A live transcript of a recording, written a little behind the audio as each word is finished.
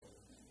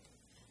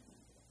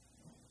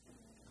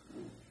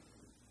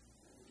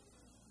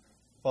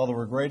Father,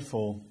 we're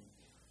grateful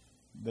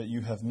that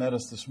you have met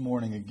us this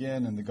morning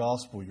again in the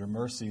gospel. Your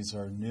mercies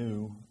are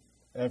new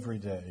every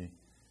day,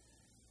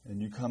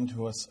 and you come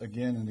to us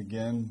again and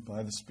again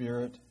by the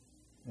Spirit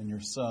and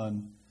your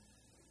Son,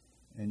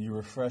 and you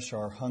refresh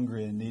our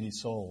hungry and needy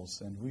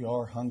souls, and we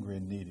are hungry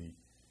and needy.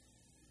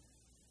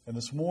 And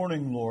this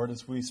morning, Lord,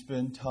 as we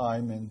spend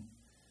time in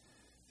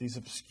these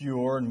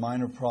obscure and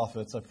minor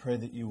prophets, I pray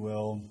that you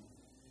will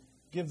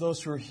give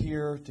those who are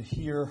here to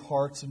hear,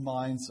 hearts and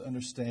minds to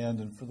understand.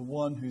 And for the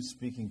one who's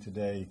speaking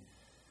today,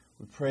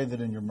 we pray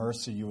that in your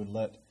mercy you would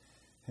let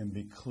him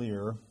be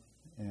clear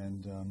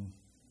and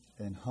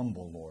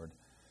humble, Lord.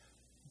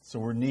 So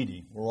we're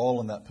needy. We're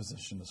all in that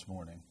position this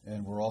morning.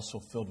 And we're also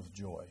filled with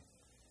joy.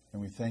 And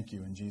we thank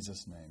you in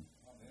Jesus' name.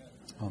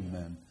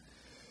 Amen.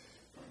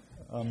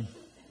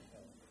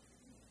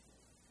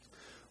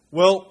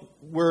 Well,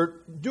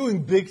 we're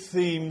doing big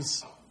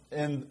themes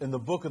in the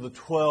book of the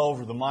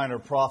 12 or the minor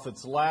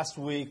prophets. Last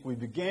week we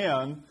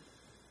began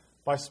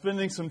by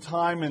spending some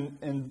time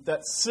in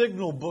that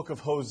signal book of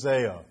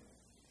Hosea.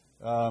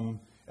 And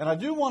I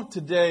do want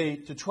today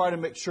to try to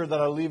make sure that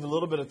I leave a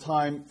little bit of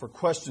time for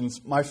questions.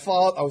 I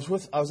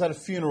was at a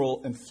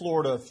funeral in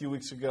Florida a few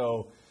weeks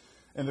ago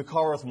in the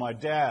car with my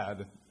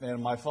dad,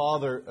 and my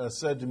father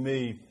said to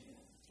me,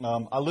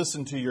 I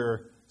listened to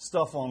your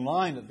stuff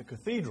online at the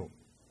cathedral.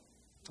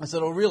 I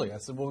said, oh, really? I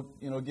said, well,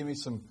 give me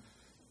some...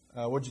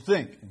 what'd you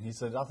think? And he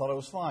said, I thought it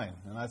was fine.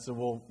 And I said,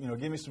 well,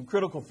 give me some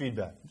critical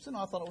feedback. He said, no,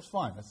 I thought it was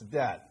fine. I said,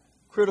 Dad,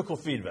 critical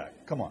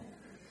feedback. Come on.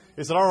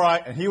 He said, all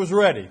right. And he was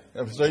ready.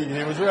 So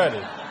he was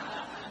ready.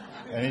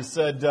 And he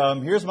said,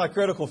 here's my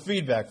critical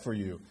feedback for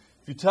you.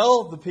 If you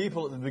tell the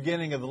people at the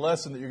beginning of the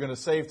lesson that you're going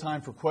to save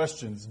time for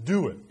questions,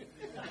 do it.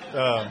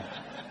 I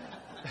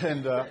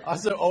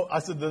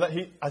said, did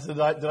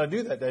I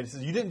do that, Dad? He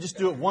said, you didn't just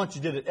do it once.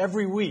 You did it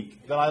every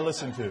week that I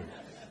listened to.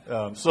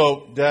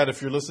 So, Dad,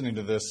 if you're listening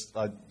to this,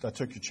 I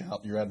took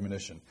your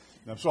admonition.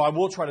 So I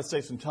will try to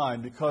save some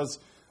time because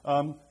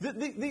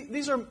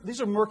these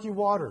are murky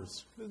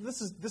waters.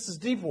 This is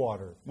deep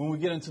water. When we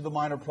get into the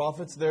minor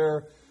prophets,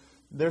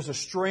 there's a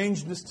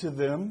strangeness to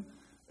them.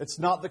 It's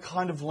not the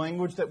kind of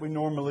language that we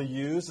normally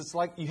use. It's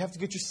like you have to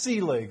get your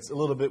sea legs a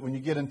little bit when you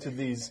get into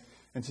these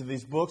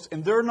books,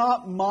 and they're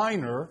not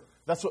minor.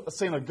 That's what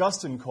St.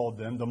 Augustine called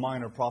them, the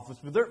minor prophets,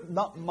 but they're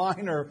not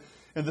minor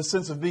in the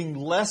sense of being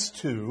less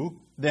to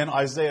than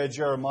Isaiah,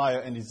 Jeremiah,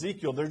 and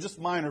Ezekiel. They're just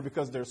minor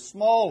because they're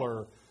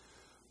smaller,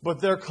 but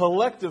their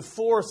collective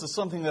force is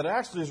something that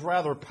actually is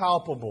rather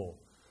palpable.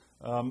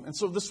 And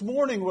so this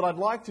morning, what I'd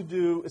like to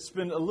do is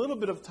spend a little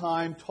bit of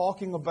time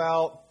talking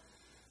about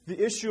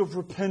the issue of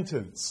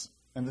repentance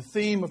and the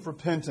theme of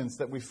repentance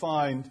that we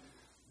find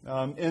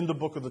in the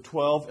book of the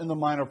 12, in the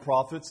minor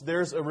prophets.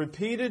 There's a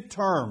repeated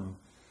term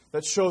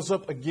that shows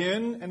up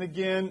again and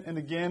again and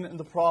again in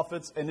the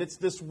prophets, and it's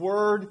this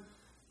word.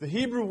 The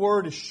Hebrew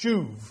word is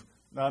shuv.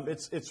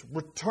 It's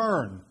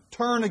return,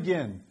 turn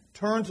again,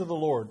 turn to the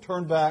Lord,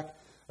 turn back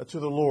to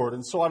the Lord.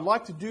 And so I'd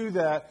like to do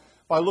that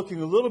by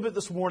looking a little bit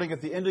this morning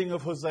at the ending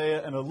of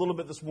Hosea and a little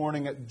bit this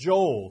morning at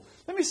Joel.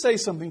 Let me say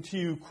something to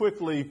you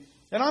quickly,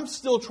 and I'm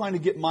still trying to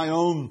get my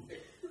own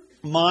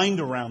mind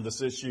around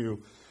this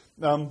issue,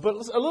 but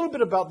a little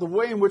bit about the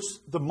way in which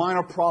the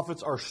minor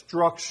prophets are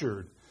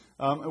structured.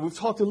 And we've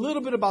talked a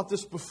little bit about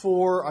this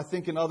before, I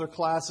think, in other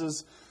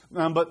classes.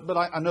 But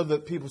I know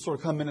that people sort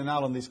of come in and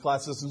out on these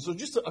classes. And so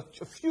just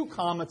a few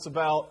comments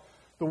about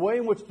the way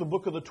in which the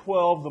book of the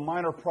 12, the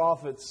minor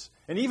prophets,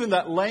 and even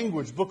that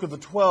language, book of the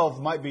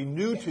 12, might be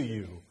new to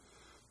you.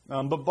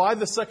 But by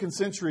the 2nd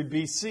century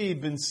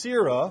BC, Ben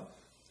Sira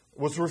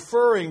was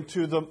referring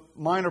to the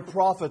minor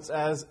prophets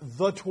as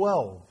the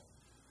 12.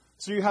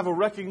 So you have a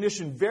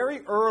recognition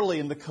very early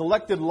in the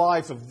collected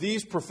life of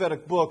these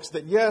prophetic books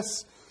that,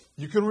 yes,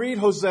 you can read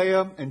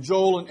Hosea and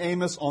Joel and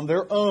Amos on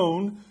their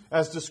own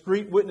as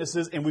discrete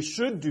witnesses, and we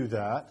should do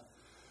that.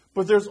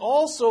 But there's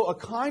also a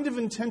kind of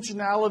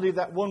intentionality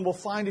that one will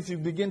find if you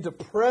begin to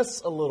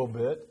press a little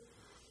bit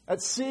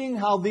at seeing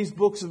how these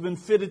books have been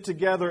fitted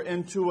together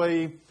into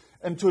a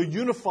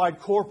unified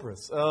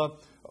corpus.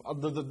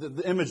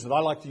 The image that I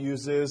like to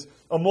use is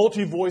a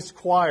multi-voice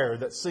choir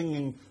that's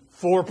singing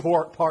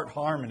 4-part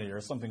harmony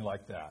or something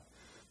like that.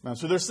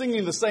 So they're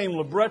singing the same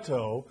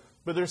libretto,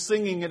 but they're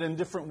singing it in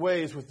different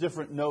ways with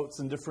different notes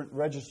and different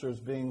registers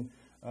being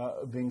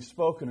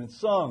spoken and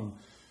sung.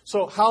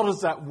 So how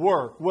does that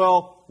work?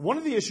 Well, one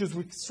of the issues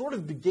we sort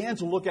of began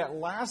to look at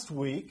last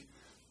week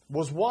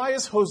was, why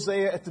is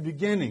Hosea at the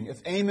beginning?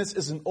 If Amos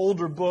is an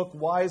older book,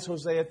 why is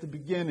Hosea at the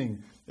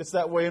beginning? It's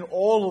that way in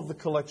all of the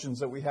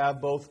collections that we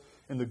have, both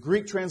in the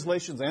Greek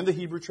translations and the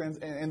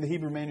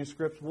Hebrew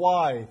manuscripts.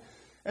 Why?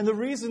 And the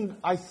reason,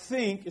 I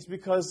think, is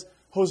because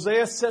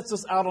Hosea sets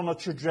us out on a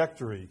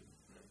trajectory.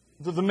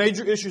 The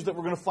major issues that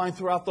we're going to find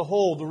throughout the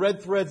whole, the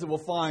red threads that we'll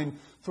find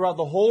throughout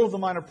the whole of the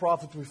minor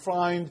prophets, we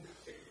find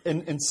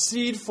in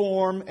seed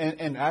form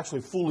and actually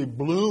fully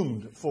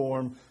bloomed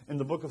form in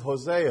the book of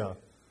Hosea.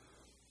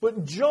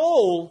 But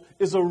Joel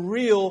is a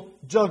real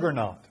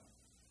juggernaut.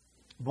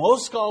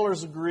 Most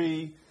scholars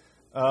agree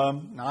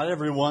not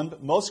everyone,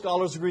 but most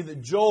scholars agree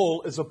that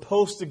Joel is a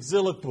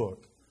post-exilic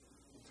book.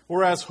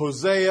 Whereas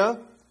Hosea,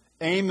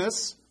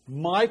 Amos,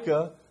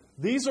 Micah,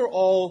 these are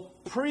all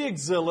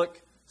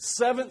pre-exilic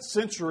 7th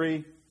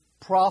century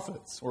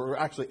prophets, or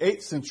actually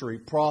 8th century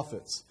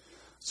prophets.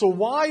 So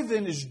why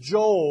then is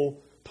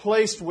Joel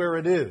placed where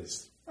it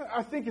is?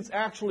 I think it's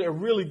actually a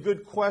really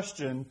good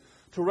question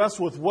to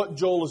wrestle with what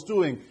Joel is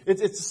doing.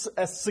 It's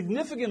a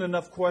significant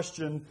enough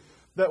question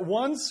that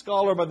one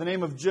scholar by the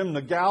name of Jim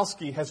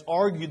Nagowski has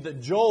argued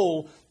that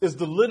Joel is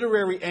the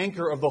literary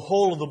anchor of the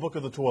whole of the book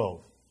of the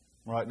 12.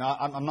 Right? Now,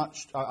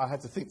 I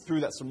have to think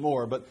through that some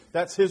more, but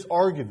that's his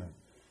argument.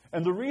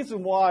 And the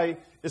reason why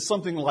is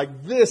something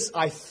like this,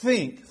 I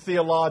think,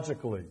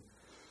 theologically.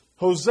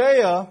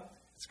 Hosea,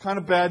 it's kind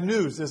of bad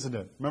news, isn't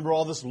it? Remember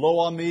all this Lo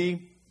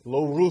Ami,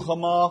 Lo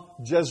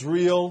Ruhamah,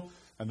 Jezreel,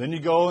 and then you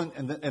go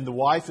and the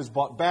wife is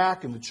bought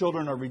back and the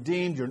children are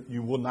redeemed.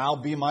 You will now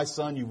be my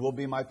son, you will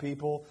be my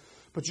people.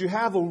 But you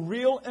have a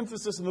real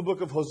emphasis in the book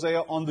of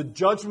Hosea on the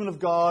judgment of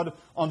God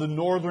on the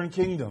northern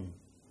kingdom.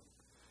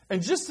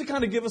 And just to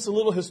kind of give us a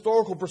little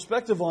historical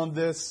perspective on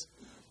this,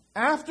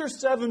 after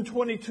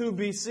 722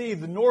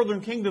 BC, the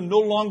northern kingdom no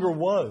longer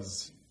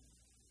was.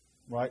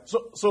 Right?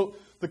 So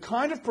the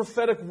kind of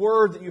prophetic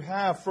word that you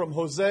have from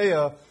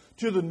Hosea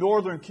to the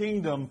northern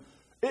kingdom,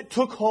 it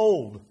took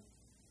hold.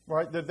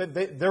 Right?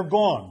 They're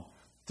gone.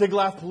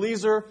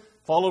 Tiglath-Pileser,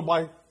 followed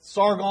by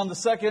Sargon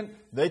II,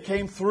 they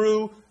came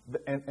through,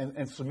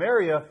 and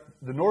Samaria,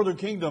 the northern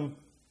kingdom,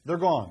 they're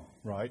gone.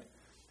 Right?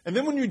 And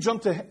then when you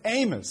jump to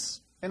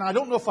Amos, and I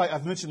don't know if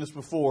I've mentioned this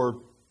before,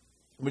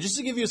 but just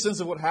to give you a sense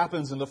of what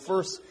happens in the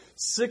first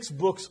 6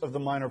 books of the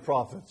minor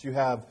prophets, you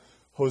have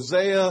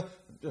Hosea.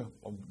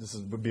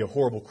 Would be a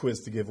horrible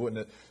quiz to give,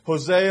 wouldn't it?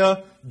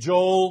 Hosea,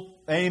 Joel,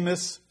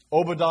 Amos,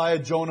 Obadiah,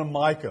 Jonah,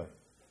 Micah.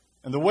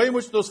 And the way in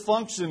which those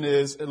function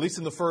is, at least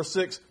in the first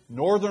 6,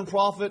 northern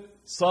prophet,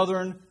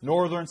 southern,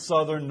 northern,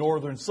 southern,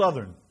 northern,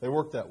 southern. They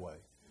work that way.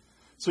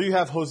 So you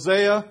have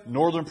Hosea,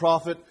 northern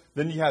prophet.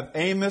 Then you have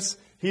Amos.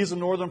 He's a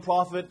northern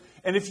prophet.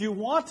 And if you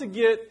want to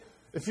get,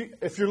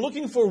 if you're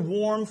looking for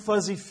warm,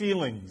 fuzzy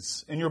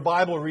feelings in your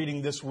Bible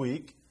reading this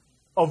week,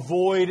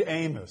 avoid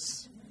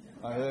Amos.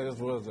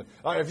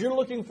 If you're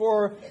looking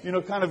for,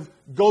 kind of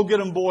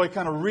go-get-em boy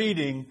kind of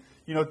reading,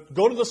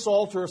 go to the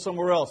Psalter or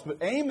somewhere else. But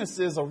Amos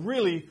is a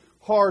really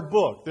hard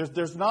book.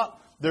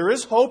 There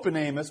is hope in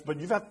Amos, but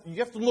you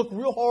have to look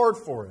real hard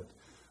for it.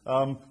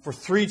 For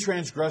 3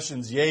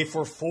 transgressions, yea,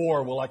 for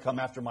 4 will I come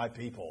after my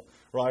people.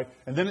 Right?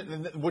 And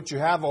then what you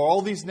have are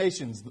all these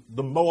nations,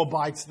 the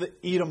Moabites, the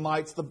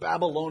Edomites, the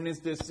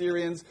Babylonians, the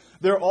Assyrians.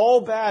 They're all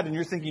bad. And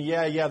you're thinking,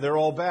 yeah, they're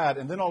all bad.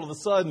 And then all of a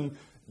sudden,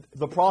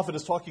 the prophet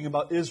is talking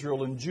about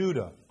Israel and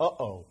Judah.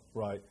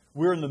 Right?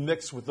 We're in the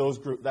mix with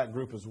that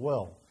group as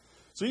well.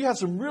 So you have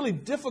some really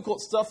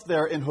difficult stuff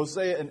there in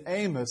Hosea and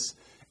Amos.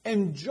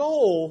 And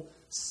Joel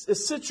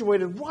is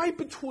situated right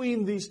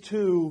between these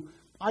two,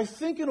 I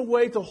think in a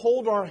way to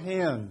hold our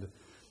hand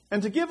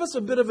and to give us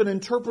a bit of an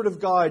interpretive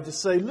guide to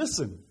say,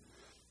 listen,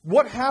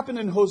 what happened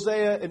in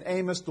Hosea and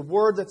Amos, the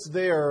word that's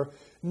there,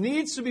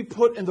 needs to be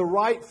put in the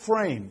right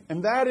frame.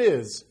 And that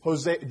is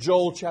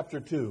Joel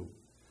chapter 2.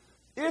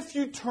 If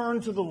you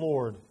turn to the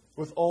Lord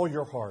with all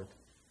your heart,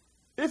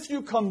 if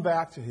you come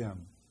back to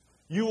Him,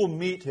 you will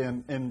meet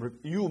Him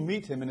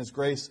in His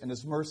grace and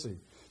His mercy.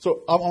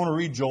 So I want to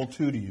read Joel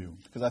 2 to you,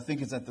 because I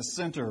think it's at the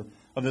center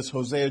of this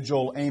Hosea,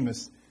 Joel,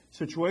 Amos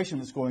situation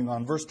that's going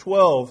on. Verse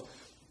 12,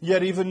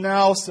 yet even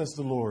now, says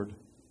the Lord,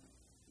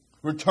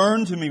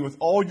 return to me with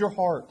all your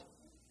heart,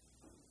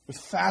 with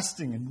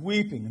fasting and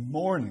weeping and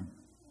mourning.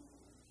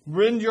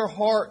 Rend your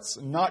hearts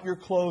and not your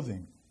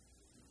clothing.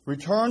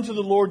 Return to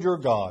the Lord your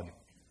God,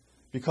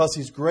 because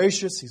He's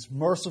gracious, He's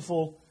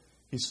merciful,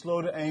 He's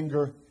slow to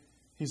anger,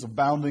 He's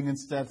abounding in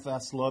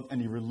steadfast love,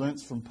 and He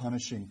relents from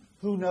punishing.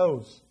 Who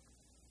knows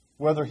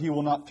whether He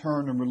will not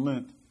turn and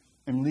relent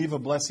and leave a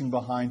blessing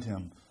behind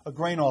Him, a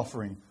grain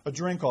offering, a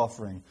drink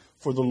offering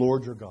for the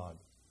Lord your God.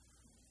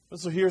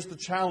 So here's the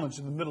challenge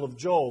in the middle of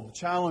Joel. The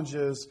challenge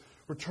is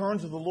return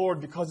to the Lord,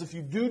 because if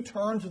you do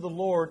turn to the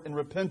Lord in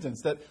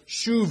repentance, that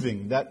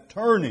shuving, that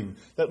turning,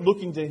 that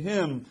looking to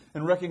Him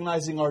and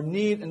recognizing our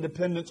need and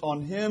dependence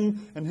on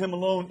Him and Him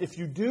alone, if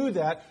you do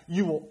that,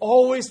 you will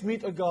always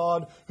meet a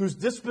God whose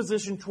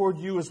disposition toward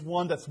you is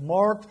one that's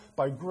marked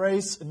by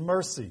grace and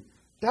mercy.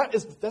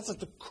 That's at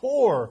the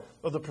core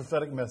of the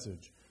prophetic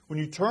message. When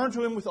you turn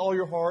to Him with all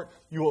your heart,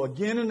 you will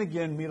again and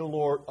again meet a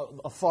Lord,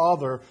 a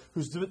Father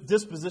whose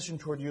disposition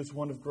toward you is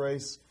one of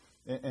grace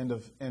and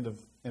of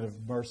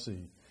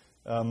mercy.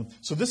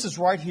 So this is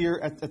right here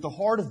at the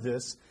heart of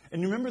this.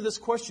 And you remember this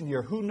question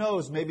here: who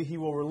knows? Maybe He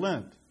will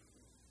relent.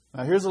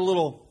 Now here's a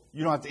little.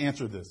 You don't have to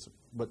answer this,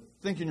 but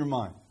think in your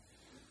mind.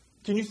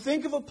 Can you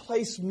think of a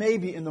place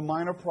maybe in the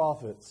Minor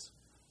Prophets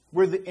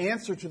where the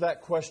answer to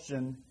that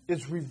question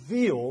is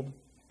revealed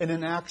in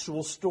an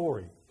actual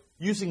story,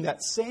 using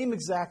that same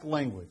exact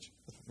language?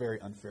 That's a very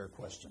unfair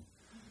question.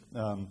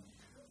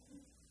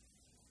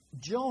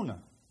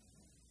 Jonah.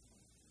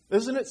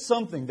 Isn't it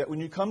something that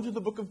when you come to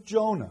the book of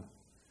Jonah,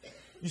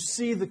 you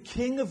see the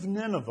king of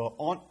Nineveh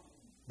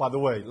by the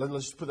way,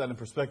 let's just put that in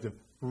perspective.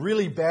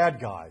 Really bad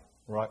guy,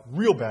 right?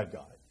 Real bad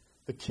guy.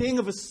 The king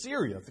of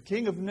Assyria, the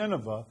king of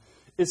Nineveh,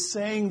 is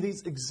saying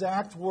these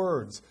exact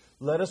words.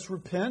 Let us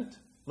repent.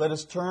 Let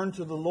us turn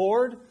to the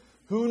Lord.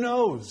 Who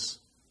knows?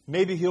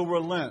 Maybe He'll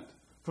relent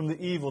from the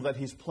evil that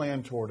He's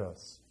planned toward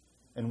us.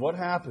 And what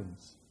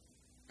happens?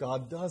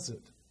 God does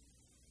it.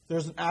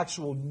 There's an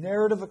actual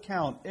narrative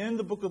account in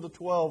the book of the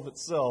 12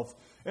 itself,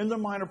 in the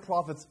Minor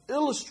Prophets,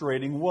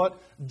 illustrating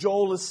what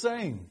Joel is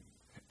saying.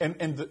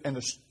 And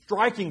the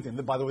striking thing,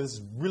 by the way, this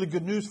is really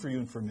good news for you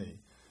and for me.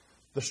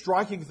 The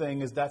striking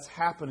thing is that's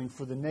happening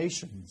for the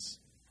nations,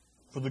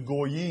 for the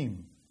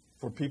Goyim,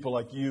 for people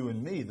like you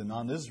and me, the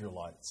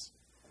non-Israelites.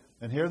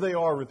 And here they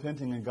are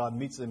repenting, and God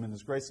meets them in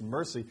His grace and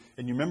mercy.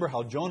 And you remember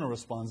how Jonah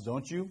responds,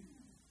 don't you?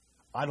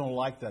 I don't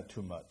like that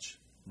too much,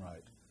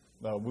 right?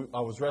 I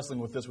was wrestling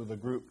with this with a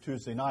group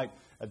Tuesday night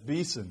at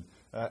Beeson,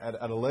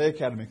 at a lay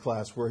academy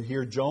class, where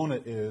here Jonah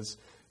is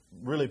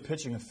really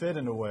pitching a fit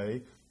in a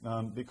way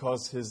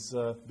because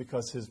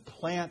his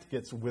plant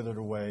gets withered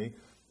away.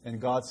 And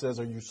God says,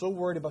 are you so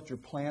worried about your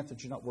plant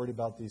that you're not worried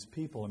about these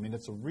people? I mean,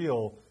 it's a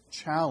real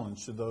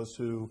challenge to those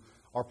who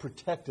are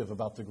protective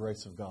about the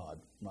grace of God.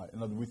 Right?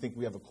 And we think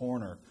we have a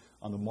corner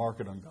on the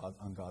market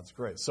on God's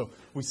grace. So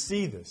we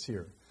see this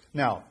here.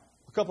 Now,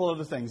 a couple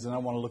other things, and I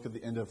want to look at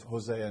the end of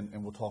Hosea,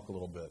 and we'll talk a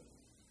little bit.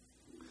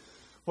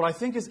 What I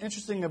think is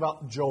interesting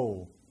about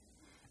Joel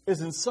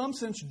is, in some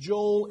sense,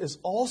 Joel is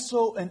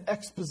also an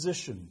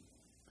exposition.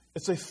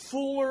 It's a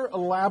fuller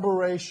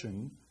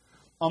elaboration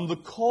on the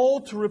call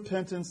to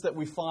repentance that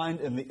we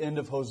find in the end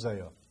of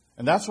Hosea.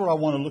 And that's what I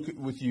want to look at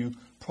with you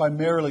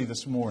primarily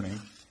this morning,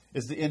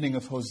 is the ending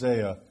of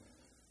Hosea,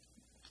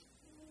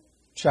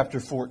 chapter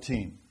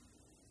 14.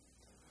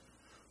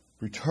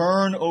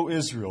 Return, O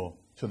Israel,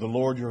 to the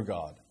Lord your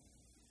God,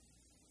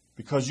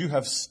 because you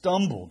have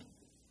stumbled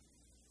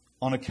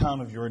on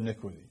account of your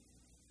iniquity.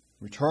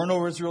 Return,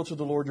 O Israel, to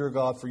the Lord your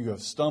God, for you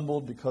have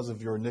stumbled because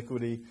of your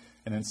iniquity.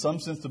 And in some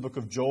sense, the book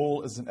of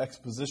Joel is an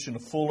exposition, a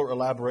fuller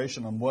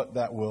elaboration on what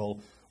that will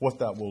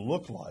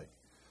look like.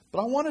 But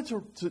I wanted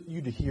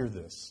you to hear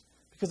this,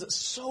 because it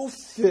so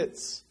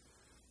fits.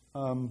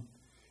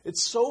 It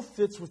so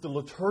fits with the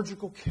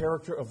liturgical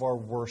character of our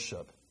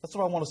worship. That's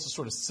what I want us to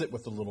sort of sit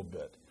with a little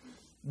bit.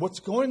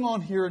 What's going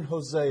on here in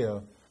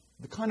Hosea,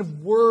 the kind of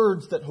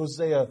words that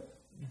Hosea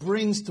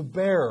brings to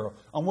bear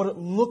on what it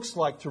looks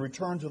like to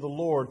return to the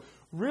Lord,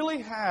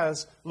 really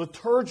has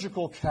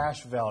liturgical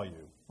cash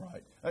value.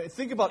 Right?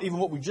 Think about even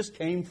what we just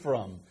came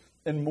from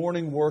in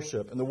morning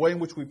worship, and the way in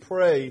which we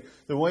pray,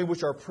 the way in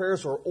which our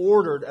prayers are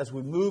ordered as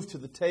we move to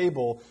the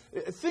table.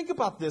 Think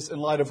about this in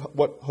light of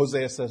what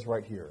Hosea says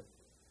right here.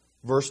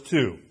 Verse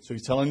 2. So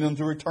he's telling them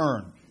to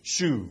return.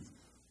 Shuv.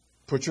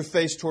 Put your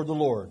face toward the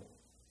Lord.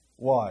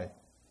 Why?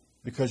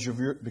 Because of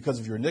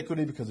your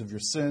iniquity, because of your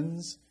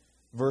sins.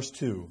 Verse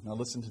 2. Now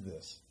listen to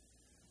this.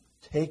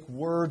 Take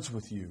words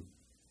with you.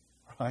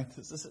 Right?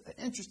 This is an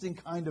interesting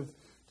kind of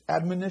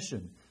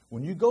admonition.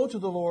 When you go to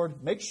the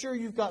Lord, make sure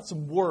you've got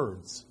some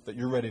words that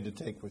you're ready to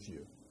take with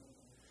you.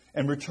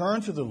 And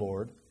return to the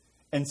Lord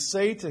and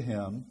say to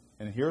Him,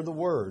 and here are the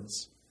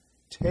words,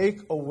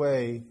 take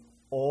away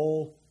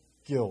all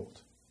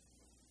guilt.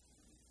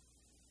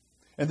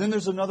 And then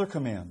there's another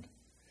command.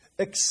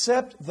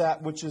 Accept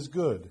that which is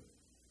good,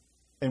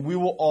 and we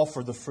will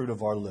offer the fruit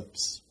of our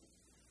lips.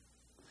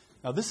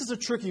 Now, this is a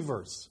tricky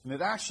verse, and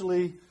it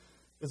actually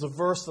is a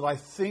verse that I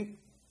think,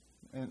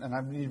 and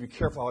I need to be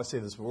careful how I say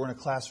this, but we're in a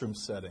classroom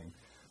setting.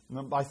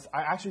 I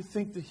actually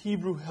think the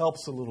Hebrew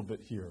helps a little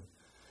bit here,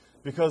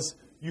 because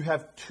you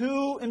have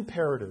two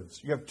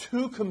imperatives. You have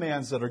two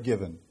commands that are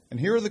given. And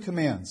here are the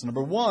commands.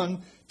 Number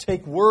 1,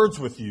 take words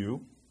with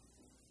you.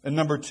 And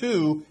number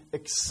 2,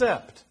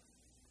 accept.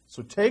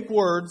 So take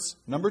words.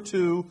 Number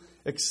 2,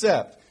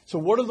 accept. So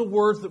what are the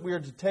words that we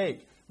are to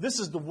take? This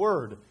is the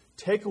word.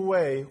 Take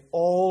away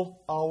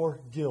all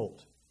our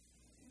guilt.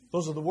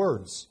 Those are the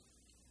words.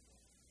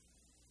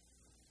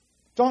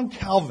 John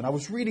Calvin, I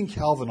was reading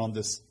Calvin on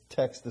this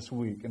text this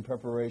week in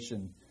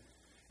preparation.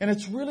 And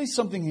it's really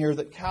something here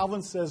that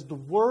Calvin says the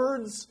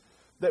words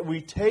that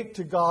we take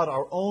to God,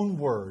 our own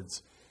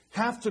words,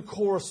 have to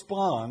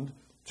correspond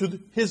to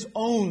His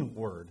own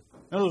word.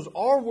 In other words,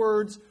 our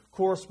words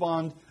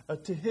correspond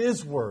to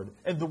His word.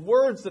 And the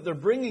words that they're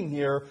bringing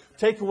here,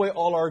 take away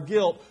all our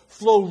guilt,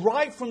 flow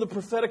right from the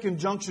prophetic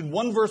injunction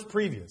one verse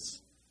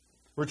previous.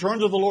 Return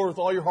to the Lord with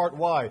all your heart.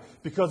 Why?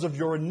 Because of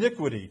your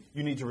iniquity,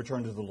 you need to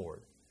return to the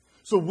Lord.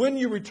 So when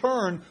you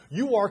return,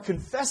 you are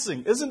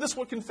confessing. Isn't this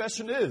what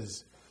confession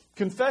is?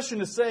 Confession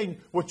is saying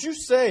what you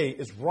say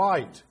is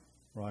right.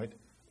 Right?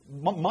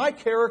 My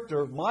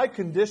character, my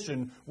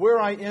condition, where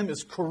I am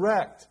is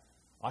correct.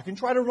 I can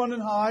try to run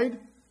and hide.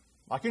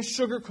 I can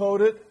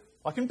sugarcoat it.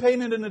 I can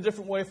paint it in a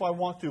different way if I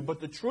want to. But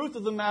the truth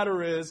of the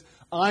matter is,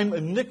 I'm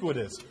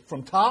iniquitous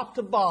from top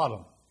to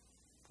bottom.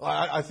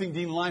 I think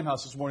Dean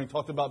Limehouse this morning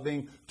talked about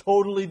being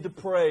totally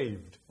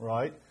depraved,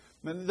 right?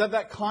 And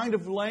that kind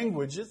of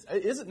language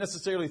isn't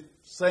necessarily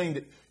saying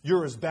that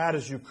you're as bad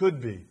as you could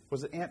be.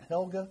 Was it Aunt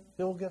Hilga?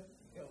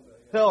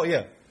 Hell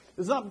yeah.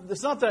 It's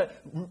not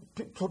that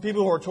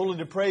people who are totally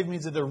depraved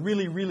means that they're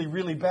really, really,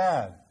 really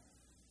bad.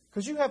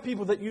 Because you have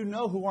people that you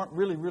know who aren't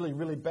really, really,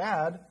 really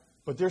bad,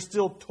 but they're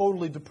still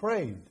totally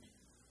depraved.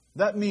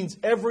 That means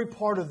every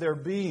part of their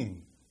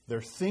being,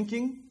 their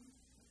thinking,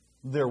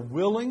 their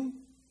willing,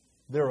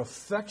 their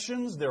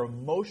affections, their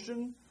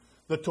emotion,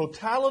 the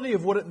totality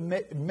of what it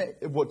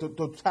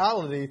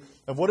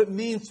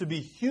means to be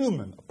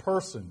human, a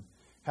person,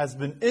 has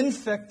been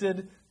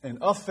infected and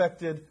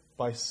affected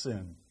by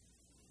sin.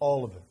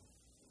 All of it.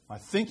 My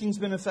thinking's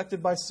been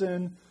affected by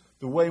sin.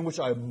 The way in which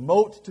I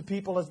emote to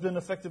people has been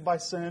affected by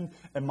sin.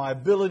 And my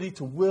ability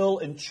to will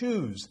and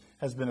choose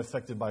has been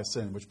affected by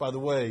sin. Which, by the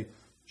way,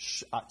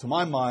 to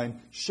my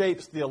mind,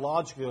 shapes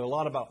theologically a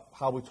lot about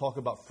how we talk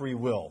about free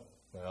will.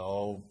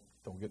 Well,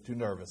 don't get too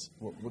nervous.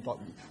 We'll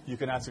talk. You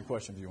can ask a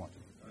question if you want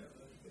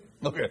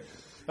to. Okay.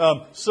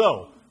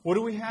 So, what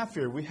do we have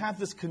here? We have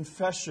this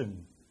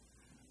confession.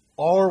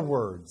 Our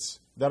words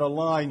that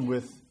align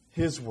with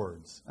His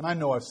words. And I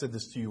know I've said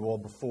this to you all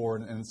before,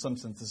 and in some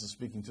sense this is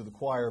speaking to the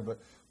choir, but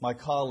my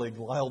colleague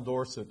Lyle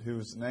Dorset,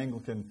 who's an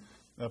Anglican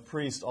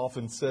priest,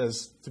 often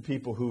says to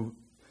people who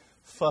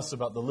fuss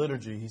about the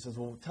liturgy, he says,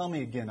 well, tell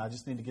me again, I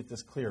just need to get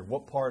this clear.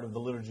 What part of the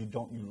liturgy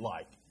don't you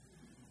like?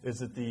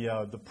 Is it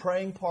the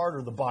praying part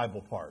or the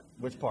Bible part?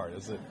 Which part?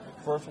 Is it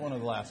the first one or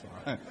the last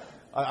one?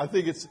 I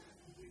think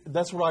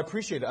that's what I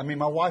appreciate. I mean,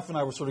 my wife and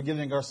I were sort of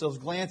giving ourselves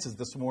glances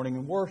this morning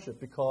in worship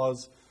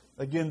because,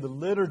 again, the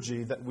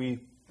liturgy that we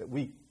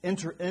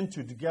enter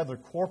into together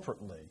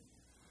corporately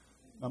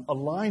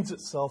aligns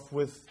itself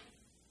with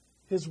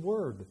His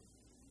Word.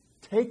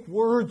 Take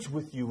words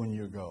with you when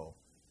you go.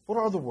 What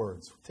are the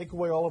words? Take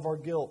away all of our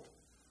guilt.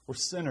 We're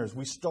sinners.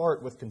 We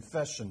start with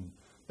confession.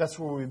 That's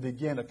where we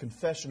begin, a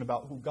confession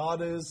about who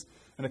God is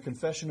and a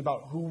confession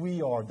about who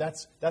we are.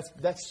 That's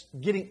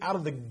getting out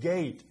of the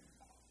gate,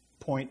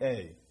 point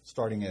A,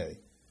 starting A.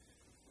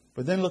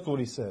 But then look what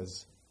he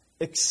says.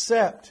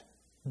 Accept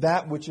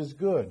that which is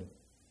good.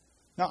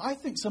 Now, I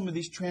think some of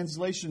these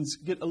translations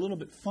get a little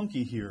bit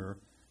funky here.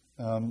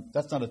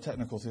 That's not a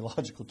technical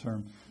theological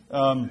term.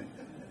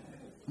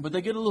 But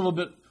they get a little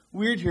bit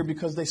weird here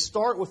because they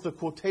start with the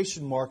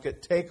quotation mark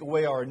at take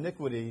away our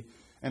iniquity.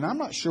 And I'm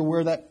not sure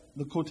where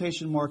the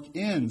quotation mark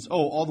ends.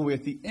 Oh, all the way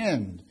at the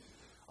end.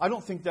 I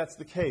don't think that's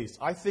the case.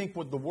 I think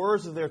what the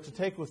words are there to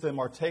take with them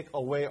are take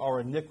away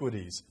our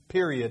iniquities.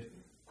 Period.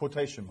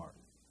 Quotation mark.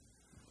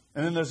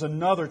 And then there's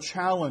another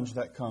challenge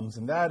that comes,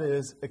 and that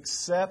is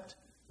accept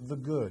the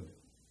good.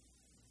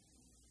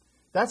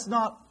 That's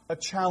not a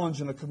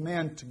challenge and a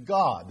command to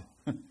God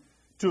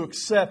to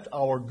accept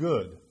our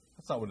good.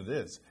 That's not what it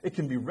is. It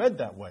can be read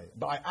that way,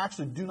 but I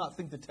actually do not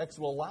think the text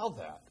will allow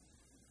that.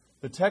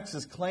 The text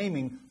is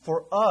claiming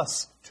for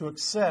us to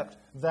accept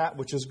that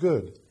which is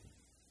good.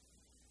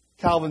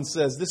 Calvin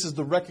says this is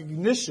the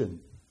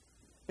recognition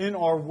in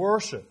our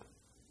worship,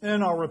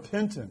 in our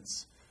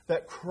repentance,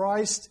 that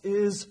Christ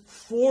is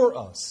for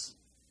us.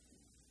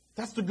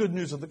 That's the good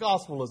news of the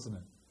gospel, isn't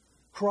it?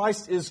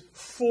 Christ is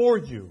for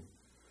you.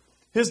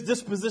 His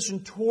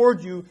disposition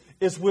toward you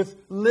is with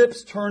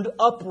lips turned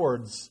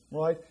upwards,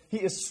 right? He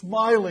is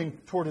smiling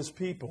toward His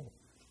people.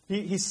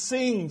 He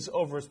sings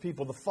over His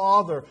people. The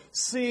Father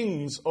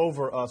sings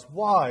over us.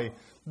 Why?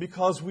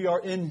 Because we are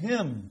in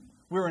Him.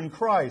 We're in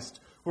Christ.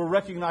 We're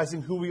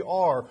recognizing who we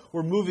are.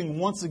 We're moving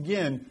once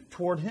again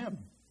toward Him.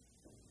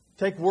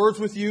 Take words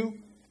with you.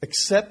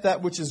 Accept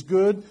that which is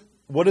good.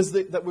 What is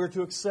it that we're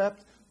to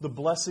accept? The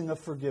blessing of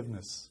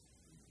forgiveness.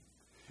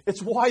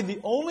 It's why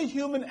the only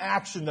human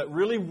action that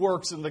really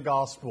works in the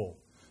gospel,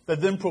 that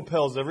then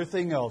propels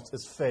everything else,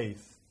 is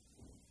faith.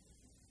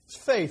 It's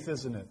faith,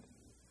 isn't it?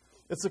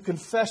 It's a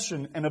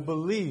confession and a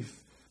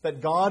belief that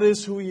God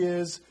is who He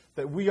is,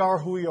 that we are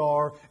who we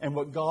are, and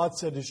what God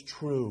said is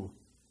true.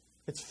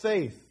 It's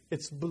faith.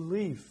 It's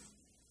belief.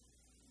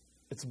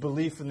 It's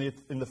belief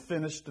in the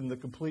finished and the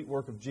complete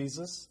work of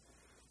Jesus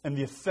and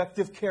the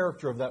effective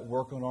character of that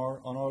work on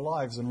our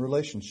lives and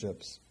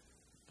relationships.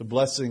 The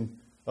blessing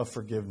of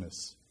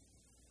forgiveness.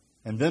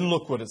 And then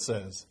look what it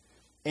says.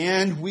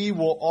 And we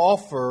will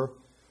offer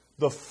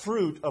the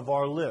fruit of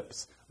our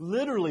lips.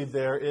 Literally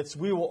there, it's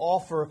we will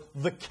offer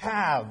the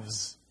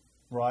calves,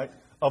 right,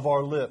 of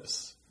our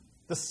lips.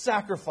 The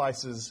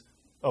sacrifices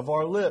of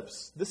our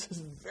lips. This is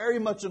very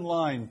much in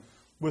line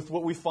with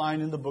what we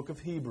find in the book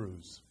of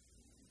Hebrews.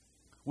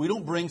 We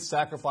don't bring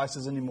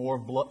sacrifices anymore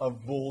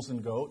of bulls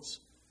and goats.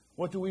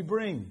 What do we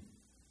bring?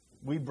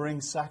 We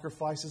bring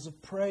sacrifices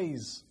of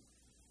praise.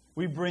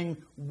 We bring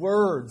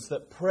words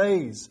that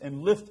praise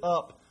and lift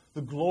up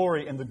the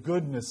glory and the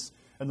goodness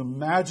and the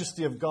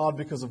majesty of God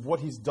because of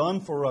what He's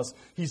done for us.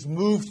 He's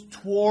moved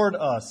toward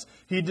us.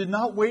 He did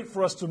not wait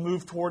for us to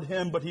move toward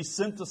Him, but He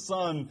sent the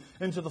Son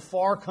into the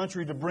far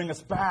country to bring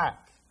us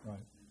back. Right.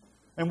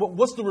 And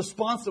what's the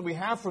response that we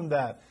have from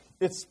that?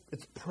 It's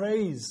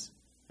praise.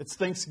 It's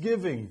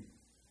thanksgiving.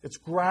 It's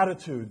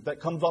gratitude that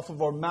comes off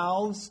of our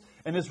mouths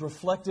and is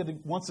reflected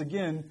once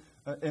again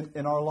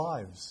in our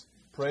lives.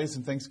 Praise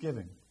and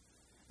thanksgiving.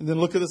 And then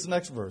look at this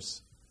next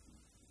verse.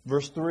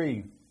 Verse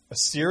 3.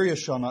 Assyria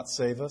shall not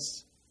save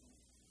us.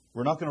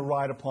 We're not going to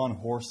ride upon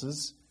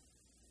horses.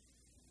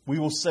 We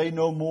will say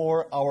no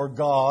more, our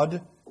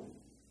God,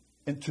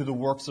 into the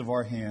works of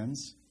our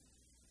hands,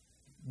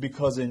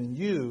 because in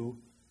you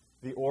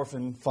the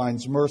orphan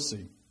finds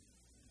mercy.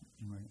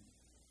 Right.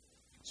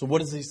 So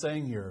what is he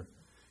saying here?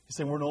 He's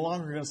saying we're no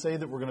longer going to say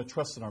that we're going to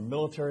trust in our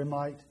military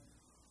might,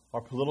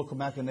 our political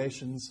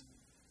machinations,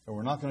 and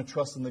we're not going to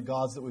trust in the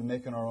gods that we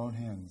make in our own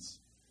hands.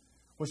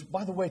 Which,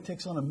 by the way,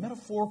 takes on a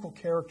metaphorical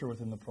character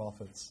within the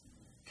prophets.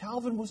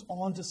 Calvin was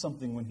on to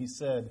something when he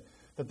said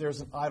that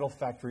there's an idol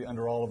factory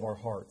under all of our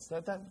hearts.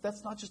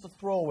 That's not just a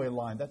throwaway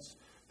line.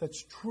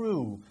 That's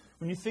true.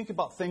 When you think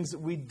about things that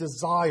we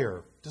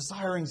desire,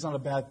 desiring is not a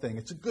bad thing.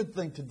 It's a good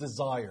thing to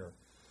desire.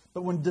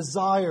 But when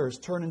desires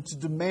turn into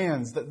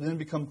demands that then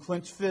become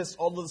clenched fists,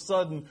 all of a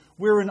sudden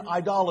we're in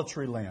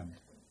idolatry land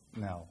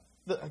now.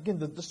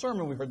 The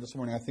sermon we heard this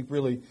morning, I think,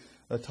 really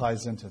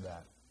ties into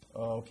that.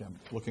 Okay, I'm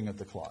looking at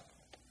the clock.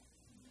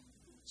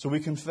 So we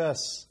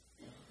confess.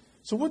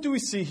 So what do we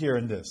see here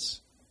in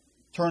this?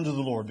 Turn to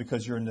the Lord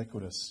because you're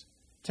iniquitous.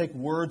 Take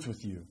words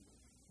with you.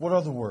 What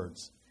are the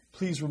words?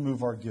 Please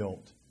remove our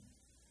guilt.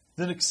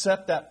 Then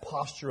accept that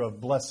posture of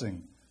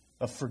blessing,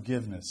 of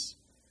forgiveness,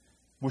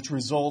 which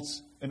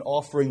results in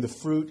offering the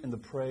fruit and the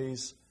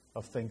praise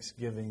of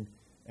thanksgiving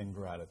and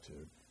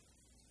gratitude.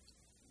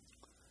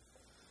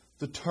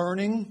 The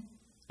turning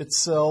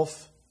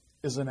itself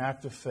is an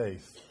act of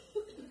faith.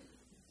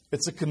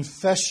 It's a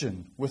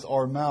confession with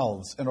our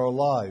mouths and our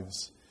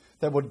lives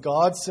that what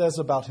God says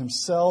about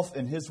Himself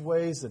and His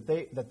ways,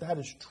 that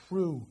is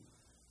true.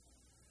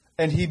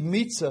 And He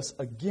meets us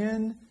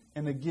again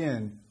and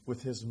again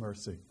with His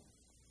mercy.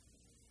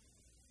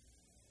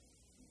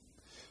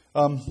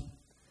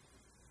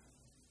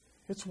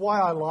 It's why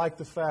I like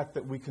the fact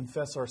that we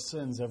confess our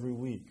sins every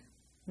week.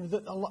 And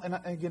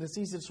again, it's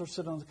easy to sort of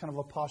sit on kind of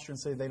a posture and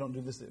say they don't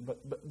do this.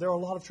 But there are a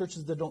lot of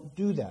churches that don't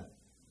do that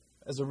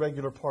as a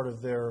regular part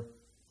of their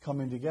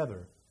coming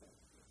together.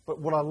 But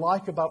what I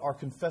like about our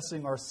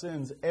confessing our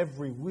sins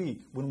every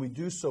week, when we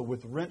do so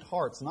with rent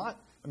hearts,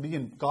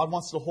 God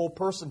wants the whole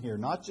person here,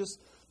 not just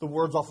the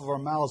words off of our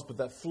mouths, but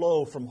that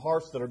flow from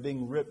hearts that are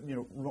being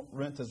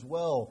rent as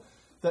well.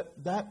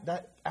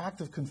 That act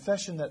of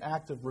confession, that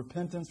act of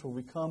repentance where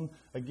we come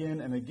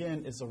again and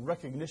again is a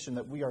recognition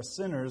that we are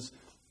sinners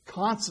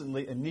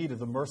constantly in need of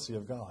the mercy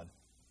of God.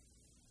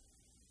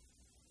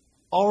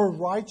 Our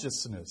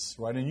righteousness,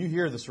 right, and you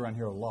hear this around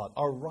here a lot,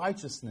 our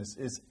righteousness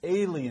is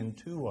alien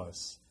to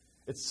us.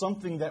 It's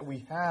something that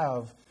we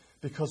have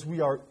because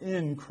we are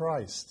in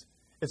Christ.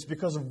 It's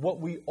because of what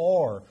we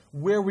are,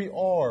 where we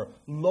are,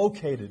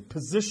 located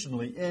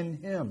positionally in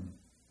Him.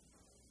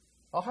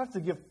 I'll have to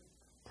give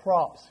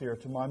props here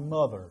to my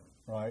mother,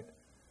 right?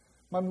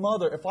 My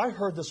mother, if I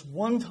heard this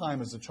one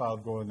time as a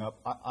child growing up,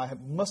 I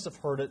must have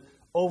heard it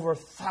over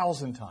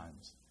 1,000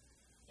 times.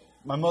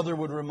 My mother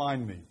would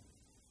remind me,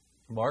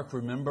 Mark,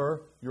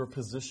 remember your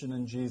position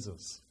in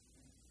Jesus.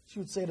 She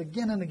would say it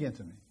again and again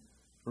to me.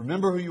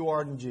 Remember who you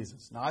are in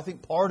Jesus. Now, I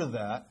think part of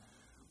that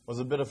was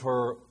a bit of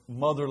her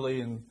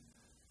motherly and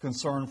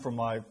concern for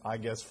my, I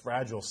guess,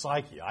 fragile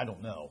psyche. I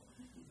don't know.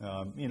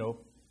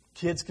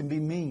 Kids can be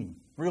mean,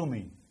 real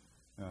mean.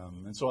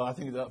 And so I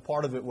think that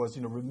part of it was,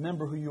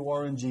 remember who you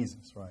are in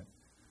Jesus, right?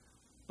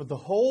 But the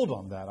hold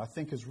on that, I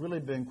think, has really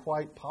been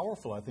quite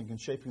powerful, I think, in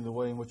shaping the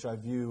way in which I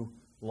view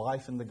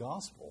life in the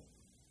gospel,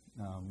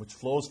 which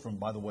flows from,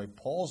 by the way,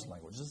 Paul's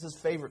language. This is his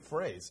favorite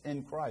phrase,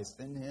 in Christ,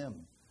 in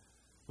Him.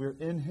 We're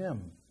in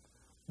Him.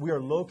 We are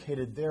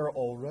located there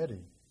already.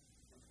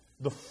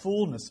 The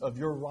fullness of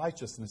your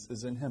righteousness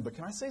is in Him. But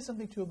can I say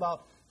something, too,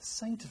 about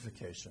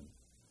sanctification?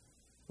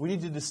 We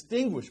need to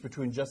distinguish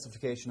between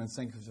justification and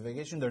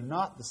sanctification. They're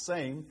not the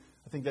same.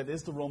 I think that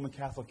is the Roman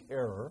Catholic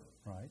error,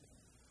 right?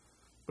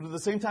 But at the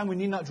same time, we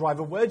need not drive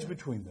a wedge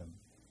between them.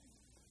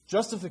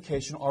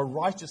 Justification, our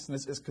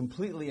righteousness, is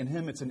completely in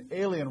Him. It's an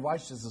alien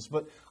righteousness.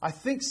 But I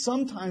think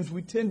sometimes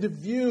we tend to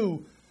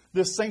view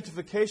this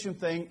sanctification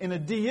thing in a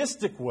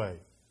deistic way.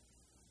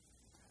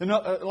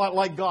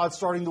 Like God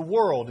starting the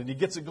world, and He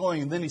gets it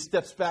going, and then He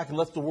steps back and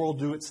lets the world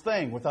do its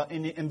thing without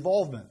any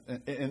involvement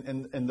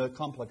in the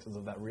complexes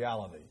of that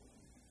reality.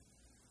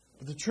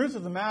 But the truth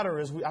of the matter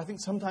is, I think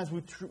sometimes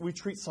we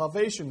treat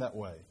salvation that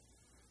way.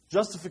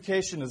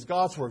 Justification is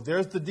God's work.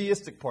 There's the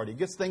deistic part. He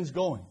gets things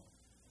going.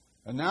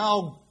 And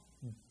now,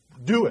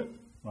 do it,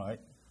 right?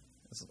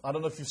 I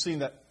don't know if you've seen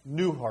that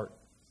Newhart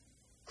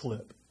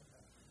clip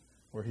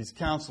where he's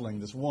counseling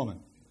this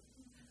woman.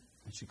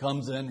 And she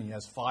comes in, and he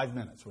has 5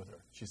 minutes with her.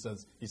 He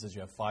says,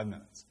 you have 5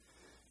 minutes.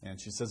 And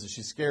she says that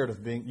she's scared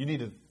of being, you need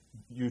to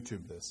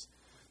YouTube this.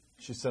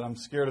 She said, I'm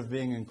scared of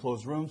being in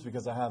closed rooms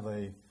because I have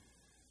a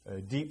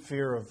deep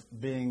fear of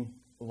being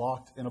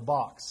locked in a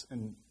box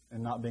and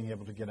not being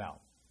able to get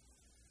out.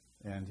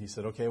 And he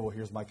said, okay, well,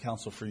 here's my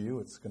counsel for you.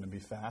 It's going to be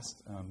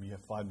fast. You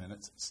have 5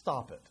 minutes.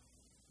 Stop it.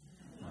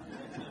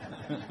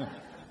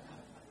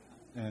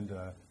 And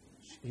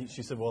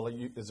she said, well,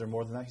 is there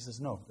more than that? He says,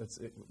 no,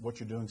 what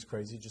you're doing is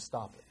crazy. Just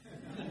stop it.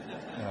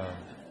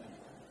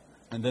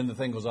 And then the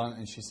thing goes on,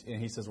 and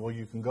he says, well,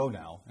 you can go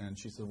now. And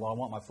she says, well, I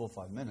want my full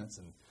 5 minutes.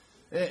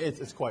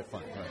 It's quite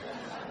fun.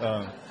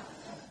 Right?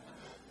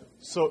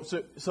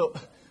 So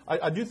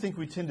I do think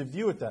we tend to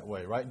view it that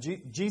way, right?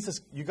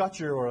 Jesus, you got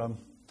your,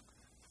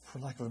 for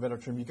lack of a better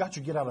term, you got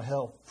your get out of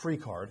hell free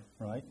card,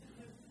 right?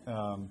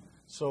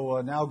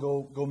 So now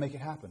go make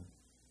it happen.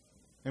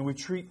 And we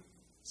treat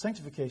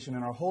sanctification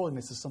and our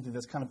holiness as something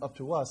that's kind of up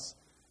to us,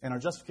 and our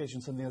justification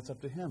is something that's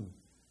up to Him.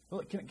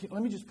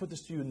 Let me just put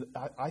this to you,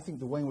 I think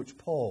the way in which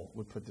Paul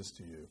would put this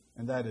to you,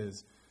 and that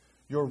is,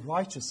 your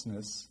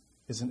righteousness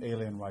is an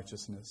alien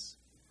righteousness,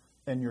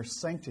 and your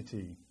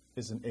sanctity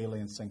is an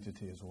alien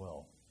sanctity as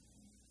well.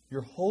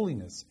 Your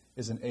holiness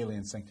is an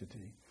alien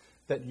sanctity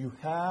that you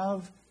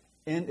have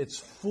in its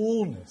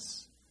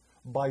fullness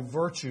by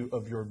virtue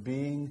of your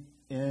being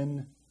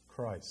in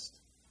Christ.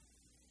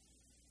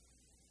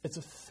 It's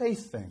a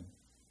faith thing.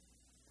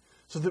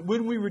 So that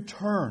when we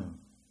return,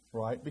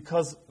 right,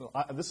 because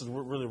this is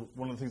really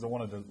one of the things I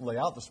wanted to lay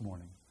out this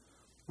morning.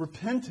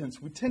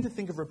 Repentance, we tend to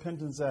think of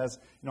repentance as,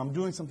 I'm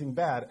doing something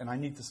bad and I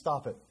need to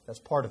stop it. That's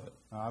part of it.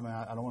 I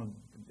don't want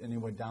to in any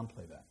way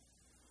downplay that.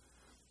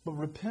 But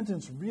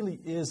repentance really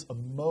is a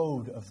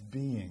mode of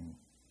being.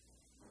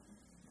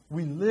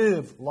 We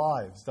live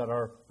lives that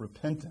are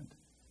repentant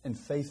and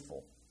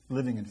faithful,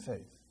 living in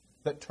faith,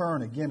 that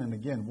turn again and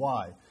again.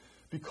 Why?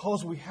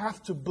 Because we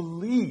have to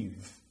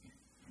believe.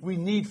 We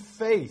need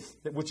faith,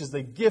 which is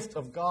the gift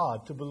of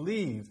God, to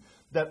believe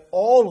that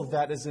all of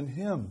that is in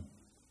Him.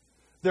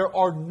 There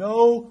are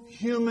no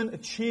human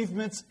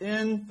achievements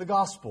in the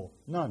gospel.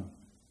 None.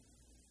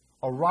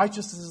 Our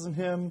righteousness is in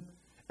Him,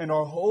 and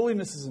our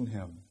holiness is in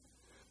Him.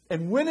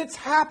 And when it's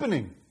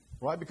happening,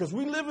 right, because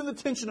we live in the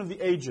tension of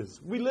the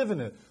ages. We live in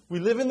it. We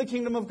live in the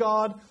kingdom of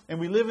God, and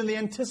we live in the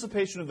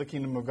anticipation of the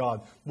kingdom of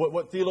God.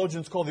 What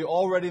theologians call the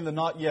already and the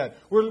not yet.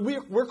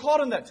 We're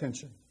caught in that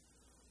tension.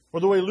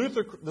 Or the way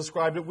Luther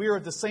described it, we are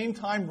at the same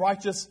time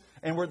righteous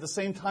and we're at the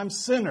same time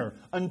sinner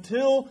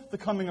until the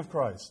coming of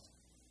Christ.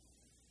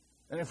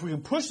 And if we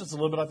can push this a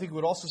little bit, I think we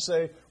would also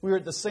say we are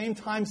at the same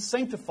time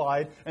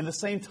sanctified and the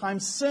same time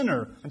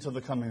sinner until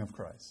the coming of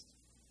Christ.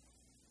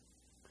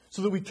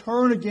 So that we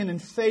turn again in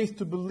faith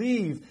to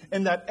believe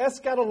in that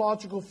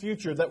eschatological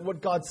future, that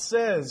what God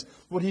says,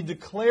 what He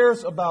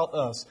declares about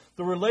us,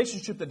 the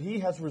relationship that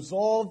He has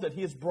resolved, that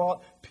He has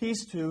brought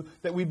peace to,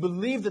 that we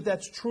believe that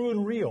that's true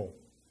and real.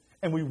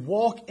 And we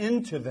walk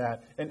into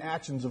that in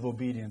actions of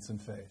obedience and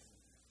faith,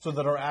 so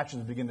that our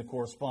actions begin to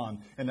correspond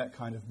in that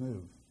kind of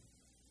move.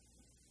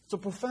 It's a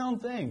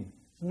profound thing.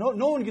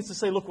 No one gets to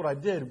say, look what I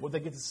did. What they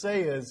get to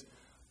say is,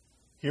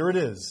 here it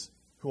is,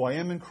 who I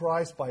am in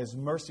Christ by His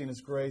mercy and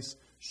His grace,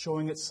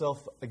 showing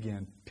itself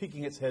again,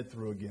 peeking its head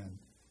through again.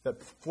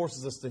 That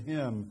forces us to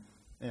Him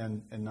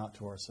and not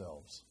to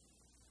ourselves.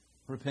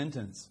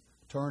 Repentance,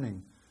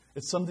 turning.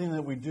 It's something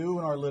that we do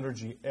in our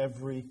liturgy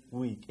every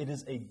week. It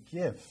is a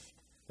gift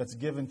that's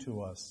given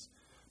to us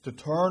to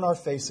turn our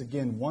face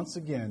again, once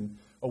again,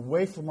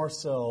 away from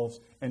ourselves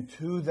and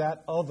to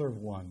that other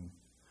one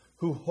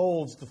who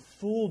holds the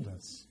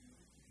fullness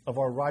of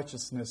our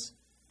righteousness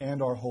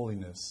and our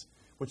holiness,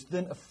 which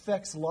then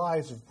affects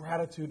lives of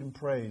gratitude and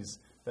praise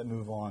that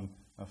move on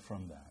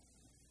from that.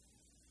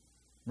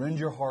 Rend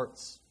your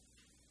hearts,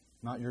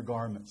 not your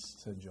garments,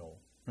 said Joel.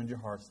 Rend your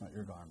hearts, not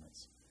your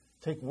garments.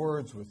 Take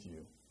words with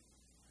you.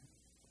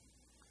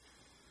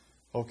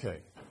 Okay.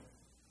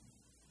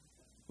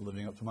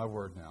 Living up to my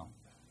word now.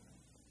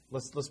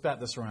 Let's bat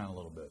this around a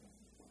little bit.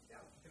 Yeah,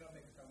 can I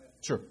make a comment?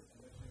 Sure.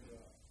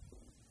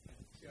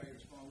 See how you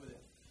respond with it.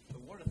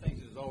 But one of the things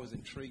that has always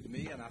intrigued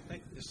me, and I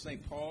think it's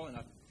St. Paul, and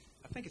I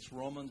think it's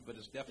Romans, but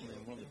it's definitely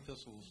in one of the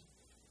epistles,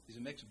 is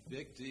he makes a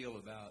big deal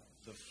about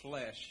the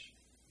flesh.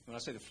 When I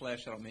say the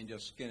flesh, I don't mean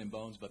just skin and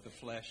bones, but the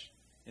flesh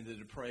in the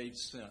depraved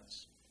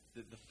sense.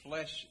 That the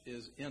flesh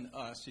is in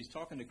us. He's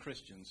talking to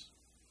Christians,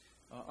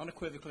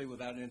 unequivocally,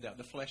 without any doubt.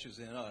 The flesh is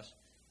in us.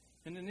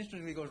 And then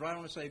interestingly, he goes right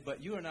on to say,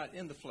 but you are not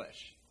in the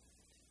flesh.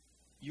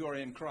 You are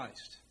in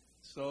Christ.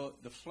 So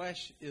the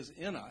flesh is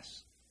in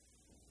us,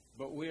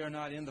 but we are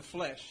not in the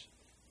flesh.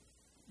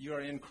 You are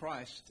in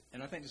Christ.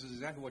 And I think this is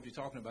exactly what you're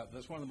talking about.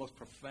 That's one of the most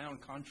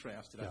profound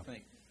contrasts that I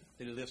think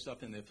that he lifts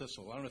up in the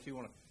epistle. I don't know if you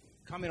want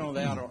to comment on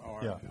that or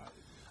yeah.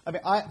 I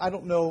mean, I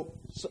don't know.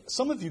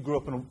 Some of you grew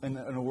up in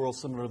a world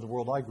similar to the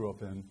world I grew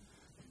up in,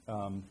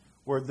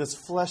 where this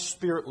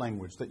flesh-spirit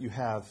language that you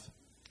have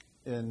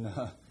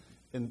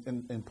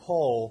in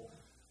Paul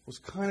was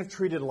kind of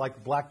treated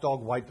like black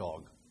dog, white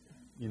dog,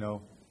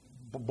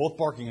 both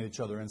barking at each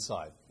other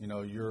inside.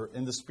 You're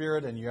in the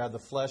spirit and you have the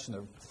flesh and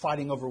they're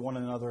fighting over one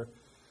another.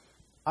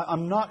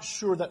 I'm not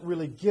sure that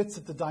really gets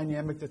at the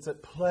dynamic that's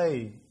at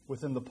play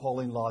within the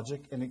Pauline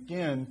logic. And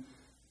again,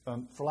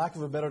 for lack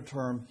of a better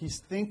term, he's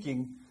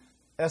thinking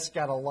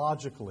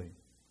eschatologically.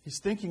 He's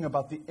thinking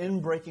about the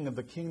inbreaking of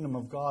the kingdom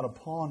of God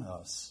upon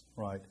us,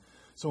 right?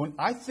 So when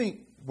I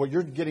think what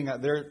you're getting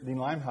at there, Dean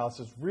Limehouse,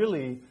 is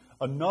really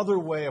another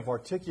way of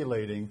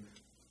articulating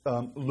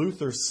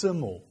Luther's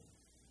symbol,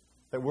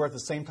 that we're at the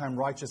same time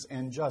righteous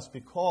and just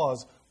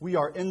because we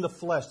are in the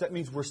flesh. That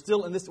means we're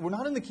still in this. We're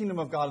not in the kingdom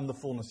of God in the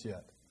fullness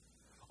yet.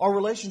 Our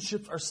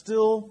relationships are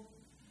still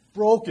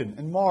broken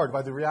and marred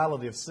by the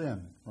reality of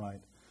sin,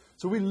 right?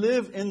 So we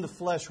live in the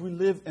flesh, we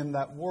live in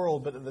that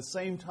world, but at the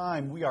same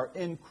time, we are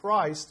in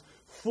Christ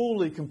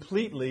fully,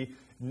 completely,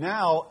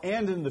 now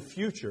and in the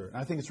future. And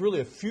I think it's really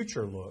a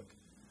future look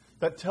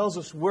that tells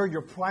us where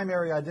your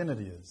primary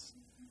identity is.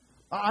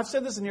 I've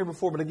said this in here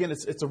before, but again, I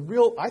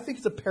think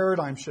it's a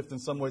paradigm shift in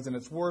some ways, and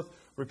it's worth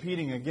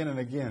repeating again and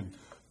again.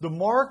 The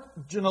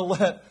Mark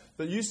Gillette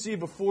that you see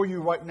before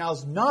you right now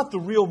is not the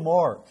real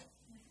Mark.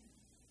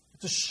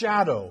 It's a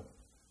shadow,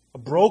 a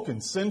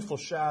broken, sinful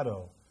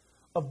shadow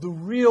of the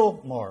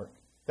real Mark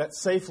that's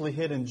safely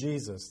hid in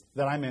Jesus,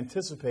 that I'm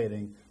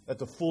anticipating at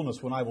the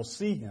fullness when I will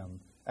see him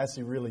as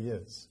he really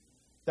is.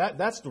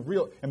 That's the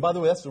real, and by the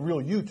way, that's the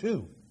real you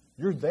too.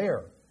 You're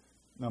there.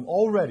 And I'm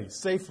already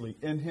safely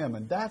in him.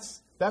 And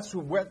that's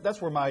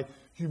where my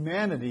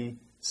humanity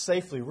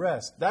safely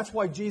rests. That's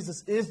why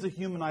Jesus is the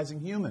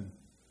humanizing human.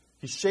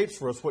 He shapes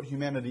for us what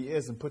humanity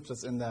is and puts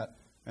us in that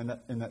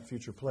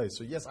future place.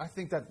 So yes, I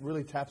think that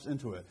really taps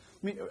into it.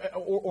 I mean,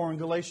 or in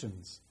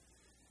Galatians,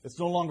 it's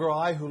no longer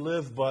I who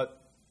live,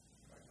 but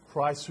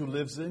Christ who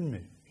lives in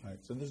me. Right?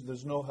 So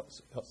there's no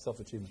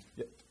self-achievement.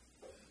 Yeah.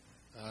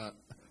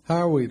 How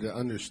are we to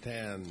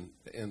understand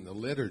in the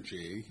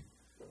liturgy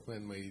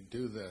when we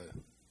do the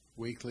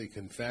weekly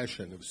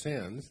confession of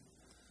sins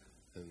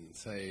and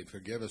say,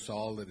 forgive us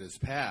all that is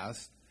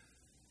past,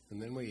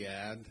 and then we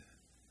add,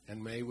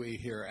 and may we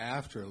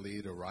hereafter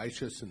lead a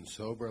righteous and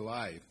sober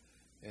life.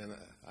 And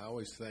I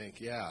always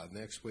think,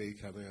 next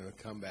week I'm going to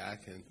come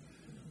back and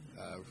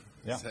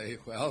say,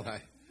 well,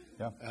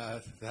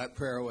 that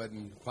prayer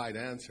wasn't quite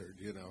answered,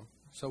 you know.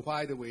 So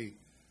why do we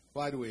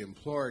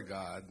implore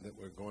God that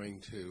we're going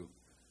to,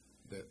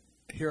 that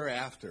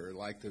hereafter,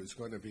 like there's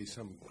going to be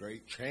some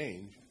great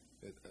change?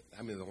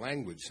 I mean, the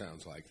language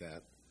sounds like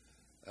that,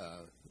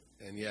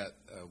 and yet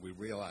we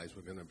realize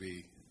we're going to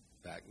be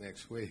back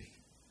next week.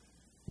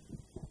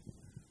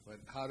 But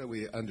how do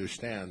we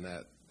understand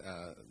that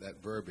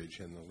verbiage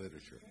in the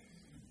literature?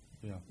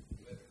 Yeah.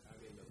 The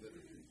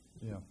liturgy.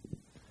 Yeah.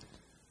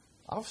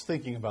 I was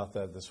thinking about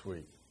that this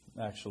week,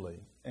 actually,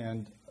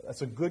 and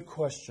that's a good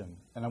question.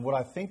 And what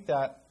I think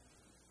the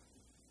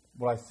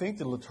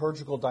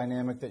liturgical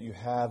dynamic that you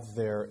have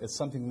there is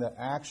something that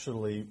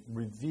actually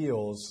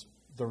reveals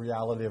the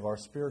reality of our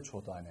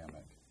spiritual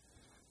dynamic.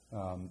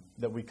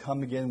 That we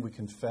come again, we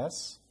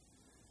confess,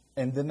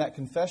 and then that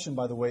confession,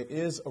 by the way,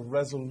 is a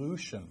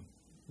resolution.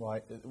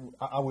 Right?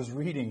 I was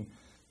reading,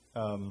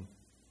 a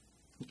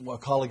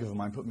colleague of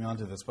mine put me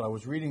onto this, but I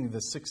was reading the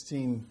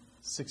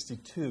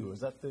 1662. Is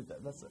that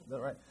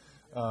right?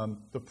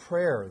 The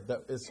prayer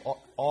that is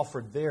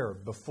offered there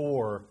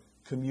before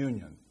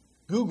communion.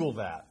 Google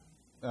that.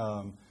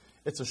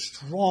 It's a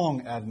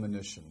strong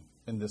admonition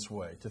in this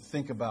way to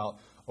think about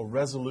a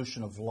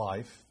resolution of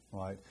life,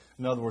 right?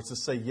 In other words, to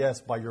say,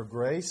 yes, by your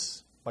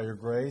grace,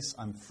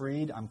 I'm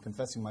freed, I'm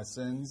confessing my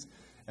sins,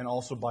 and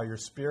also by your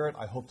Spirit,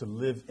 I hope to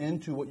live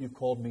into what you've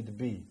called me to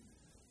be.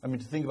 I mean,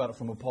 to think about it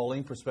from a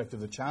Pauline perspective,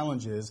 the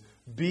challenge is,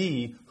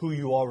 be who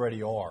you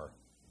already are.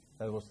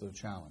 That was the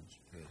challenge.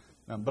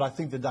 But I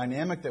think the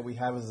dynamic that we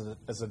have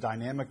is a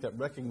dynamic that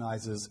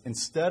recognizes,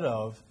 instead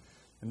of,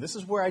 and this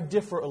is where I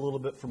differ a little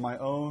bit from my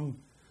own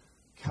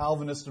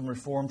Calvinist and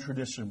Reformed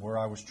tradition where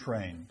I was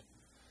trained.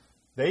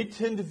 They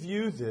tend to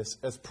view this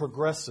as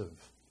progressive.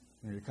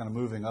 You're kind of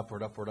moving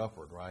upward,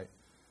 right?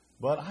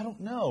 But I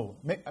don't know.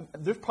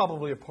 There's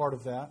probably a part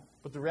of that.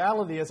 But the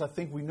reality is I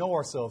think we know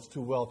ourselves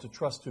too well to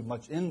trust too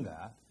much in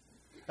that.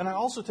 And I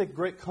also take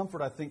great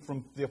comfort, I think,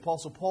 from the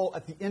Apostle Paul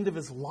at the end of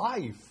his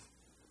life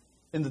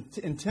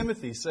in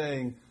Timothy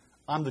saying,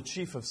 I'm the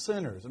chief of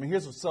sinners. I mean,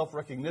 here's a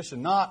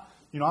self-recognition. Not,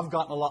 I've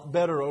gotten a lot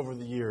better over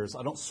the years.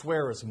 I don't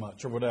swear as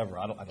much or whatever.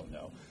 I don't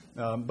know.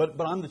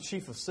 But I'm the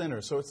chief of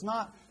sinners. So it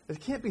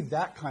can't be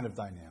that kind of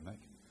dynamic.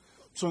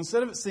 So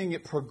instead of it seeing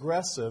it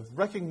progressive,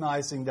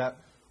 recognizing that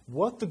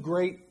what the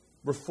great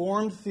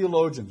Reformed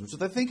theologians,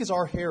 which I think is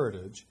our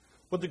heritage,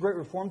 what the great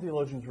Reformed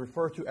theologians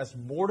refer to as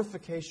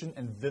mortification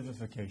and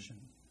vivification,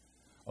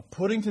 a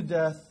putting to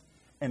death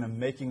and a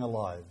making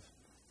alive.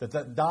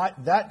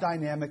 That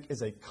dynamic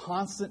is a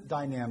constant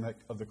dynamic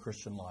of the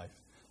Christian life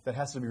that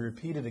has to be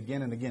repeated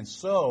again and again.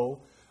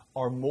 So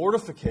our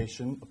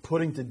mortification,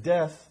 putting to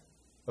death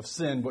of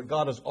sin, what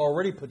God has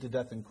already put to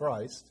death in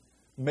Christ,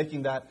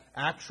 making that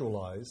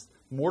actualized,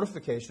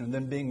 mortification, and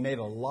then being made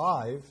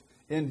alive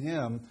in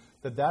Him,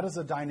 that is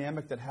a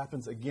dynamic that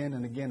happens again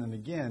and again and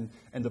again.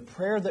 And the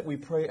prayer that we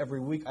pray every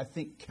week, I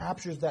think,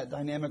 captures that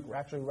dynamic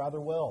actually rather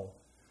well.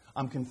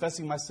 I'm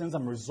confessing my sins.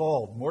 I'm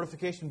resolved.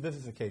 Mortification,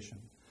 vivification.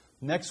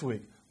 Next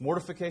week,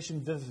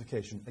 mortification,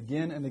 vivification,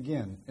 again and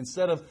again.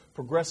 Instead of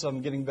progressive,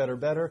 I'm getting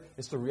better,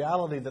 it's the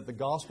reality that the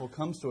gospel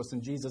comes to us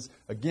in Jesus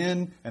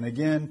again and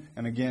again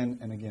and again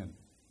and again.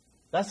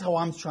 That's how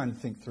I'm trying to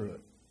think through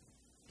it.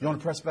 You want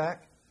to press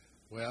back?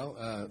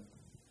 Well,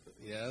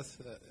 yes.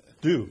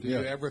 Do you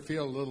ever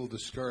feel a little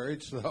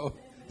discouraged, though,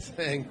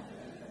 saying,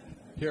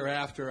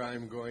 hereafter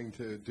I'm going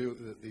to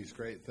do these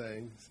great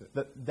things?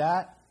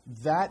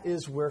 That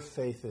is where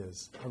faith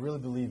is. I really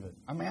believe it.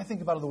 I mean, I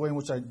think about it the way in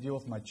which I deal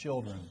with my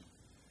children.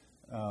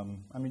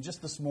 I mean,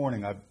 just this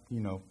morning, I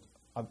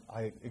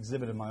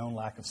exhibited my own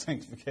lack of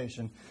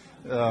sanctification.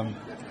 I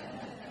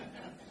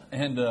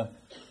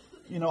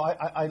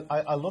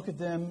look at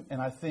them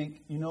and I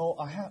think,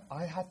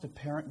 I have to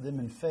parent them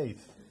in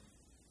faith.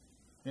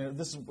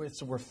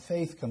 It's where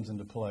faith comes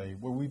into play,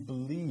 where we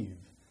believe,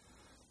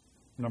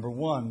 number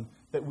one,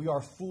 that we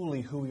are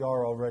fully who we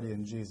are already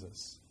in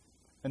Jesus.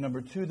 And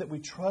number two, that we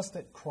trust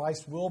that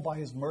Christ will, by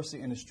His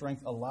mercy and His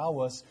strength, allow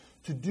us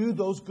to do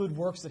those good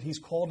works that He's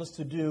called us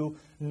to do,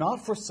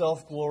 not for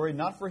self-glory,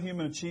 not for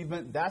human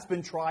achievement. That's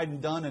been tried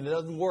and done and it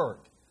doesn't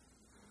work.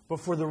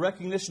 But for the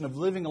recognition of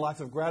living a life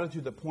of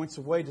gratitude that points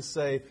away to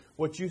say,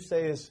 what you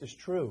say is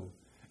true.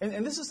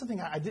 And this is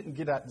something I didn't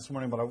get at this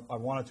morning, but I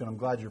wanted to, and I'm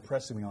glad you're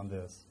pressing me on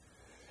this.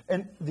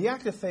 And the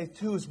act of faith,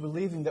 too, is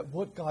believing that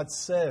what God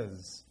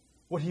says,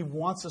 what He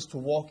wants us to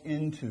walk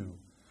into,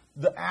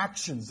 the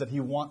actions that He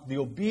wants, the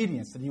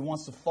obedience that He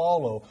wants to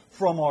follow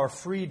from our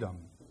freedom,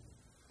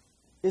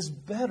 is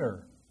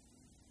better.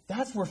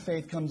 That's where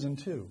faith comes in,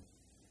 too.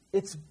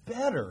 It's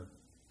better.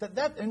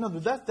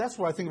 That's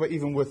what I think about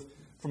even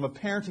from a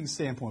parenting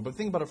standpoint, but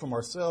think about it from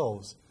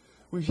ourselves.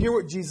 We hear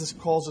what Jesus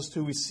calls us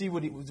to. We see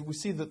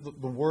the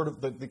word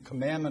of the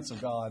commandments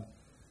of God.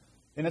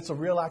 And it's a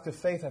real act of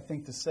faith, I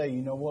think, to say,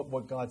 you know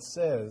what God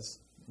says,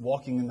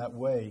 walking in that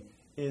way,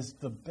 is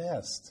the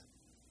best.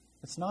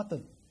 It's not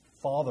the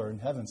Father in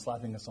heaven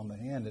slapping us on the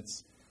hand.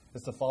 It's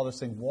the Father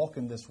saying, walk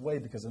in this way,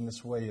 because in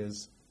this way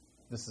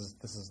this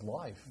is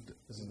life.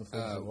 This is the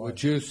fullness of life.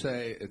 Would you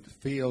say it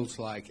feels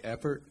like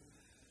effort?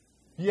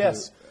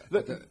 Yes.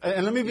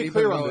 And let me be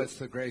clear on Even though this. it's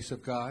the grace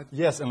of God?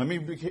 Yes, and let me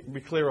be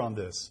clear on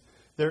this.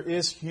 There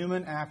is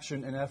human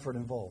action and effort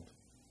involved.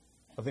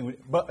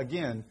 But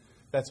again,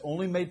 that's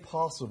only made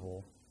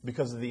possible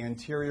because of the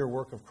interior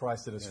work of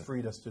Christ that has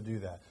freed us to do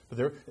that.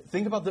 But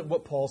think about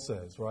what Paul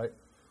says, right?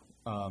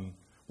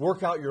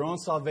 Work out your own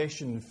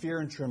salvation in fear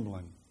and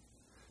trembling,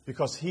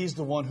 because He's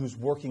the one who's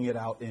working it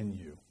out in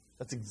you.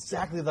 That's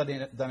exactly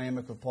the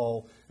dynamic of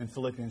Paul in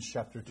Philippians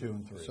chapter 2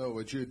 and 3. So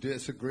would you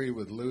disagree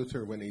with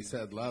Luther when he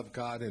said, love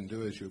God and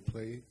do as you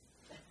please?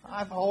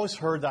 I've always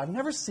heard that. I've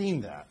never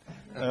seen that.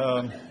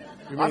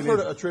 I've heard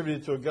it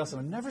attributed to Augustine.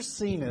 I've never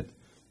seen it.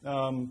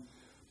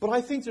 But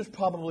I think there's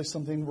probably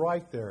something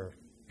right there.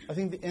 I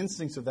think the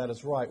instincts of that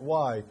is right.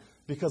 Why?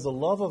 Because the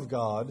love of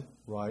God,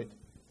 right,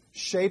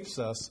 shapes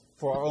us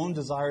for our own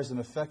desires and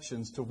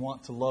affections to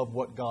want to love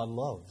what God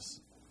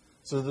loves.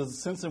 So there's a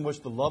sense in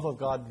which the love of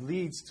God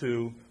leads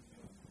to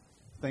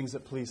things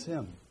that please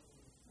Him.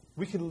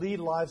 We can lead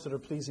lives that are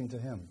pleasing to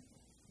Him.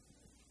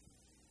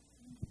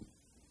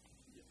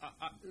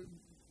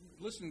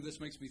 Listening to this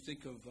makes me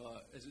think of,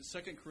 is it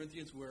 2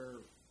 Corinthians where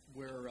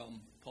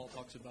Paul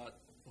talks about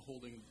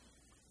beholding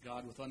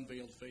God with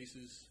unveiled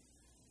faces?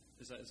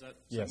 Is that 2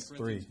 Yes,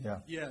 Corinthians? 3, yeah.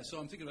 Yeah, so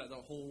I'm thinking about the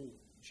whole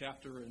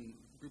chapter and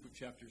group of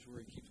chapters where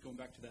he keeps going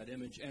back to that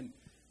image.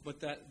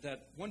 But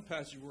that one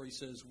passage where he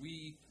says,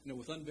 we,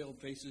 with unveiled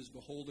faces,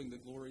 beholding the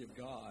glory of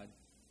God,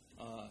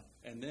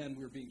 and then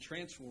we're being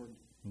transformed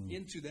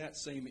into that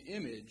same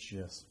image,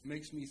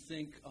 makes me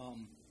think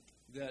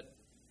that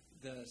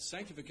the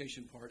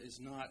sanctification part is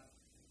not,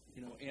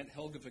 Aunt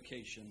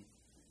Helgification.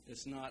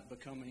 It's not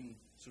becoming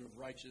sort of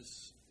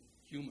righteous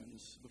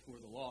humans before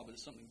the law, but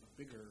it's something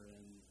bigger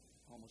and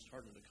almost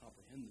harder to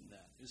comprehend than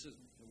that. It's just,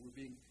 we're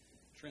being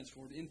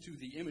transformed into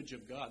the image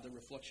of God, the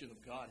reflection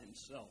of God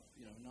Himself,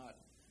 not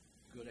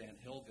good Aunt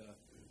Helga.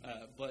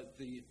 But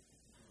the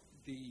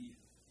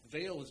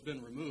veil has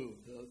been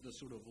removed, the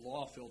sort of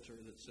law filter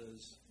that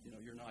says,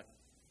 you're not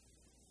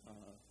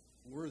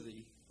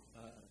worthy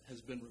has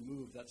been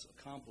removed. That's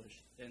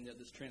accomplished, and yet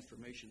this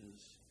transformation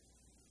is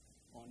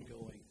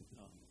ongoing.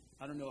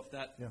 I don't know if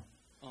that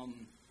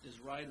is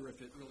right or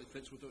if it really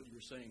fits with what you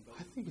were saying. But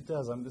I think it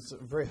does. It's a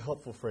very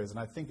helpful phrase, and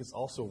I think it's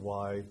also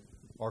why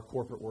our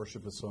corporate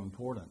worship is so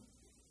important.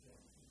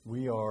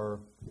 We are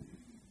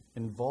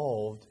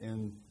involved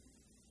in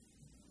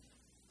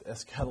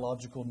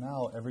eschatological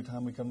now every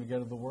time we come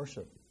together to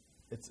worship.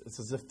 It's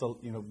as if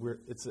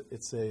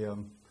it's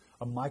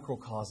a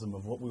microcosm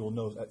of what we will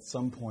know at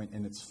some point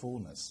in its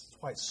fullness.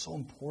 That's why it's so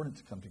important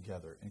to come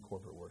together in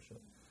corporate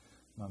worship.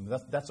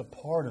 That's a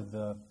part of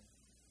the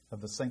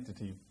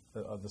sanctity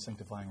of the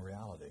sanctifying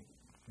reality.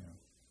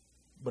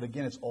 But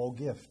again, it's all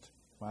gift.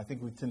 I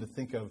think we tend to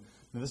think of,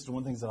 and this is one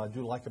of the things that I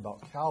do like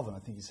about Calvin. I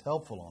think he's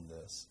helpful on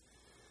this.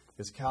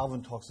 Is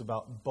Calvin talks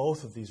about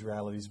both of these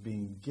realities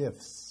being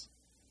gifts.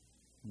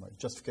 Right?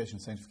 Justification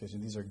and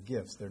sanctification, these are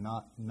gifts. They're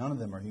not. None of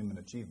them are human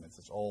achievements.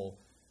 It's all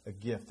a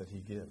gift that he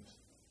gives.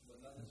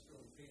 But not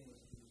necessarily painless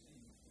to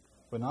receive.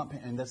 But not,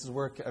 and this is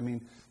where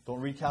don't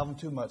read Calvin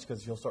too much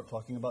because he'll start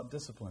talking about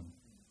discipline,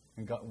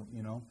 and God,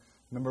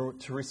 Remember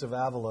Teresa of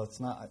Avila. It's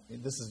not.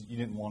 This is you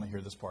didn't want to hear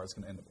this part. It's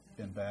going to end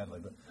up badly.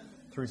 But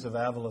Teresa of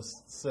Avila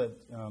said,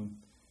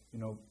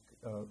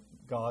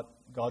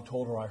 God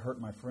told her, "I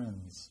hurt my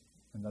friends,"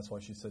 and that's why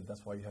she said,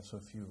 "That's why you have so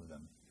few of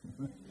them."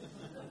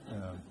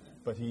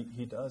 But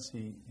he does.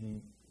 He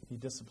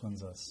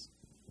disciplines us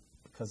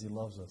because he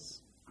loves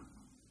us.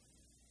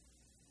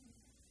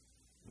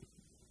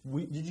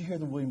 Did you hear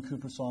the William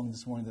Cooper song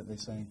this morning that they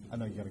sang? I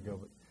know you got to go,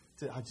 but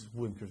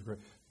William Cooper's great.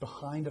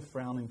 Behind a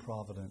frowning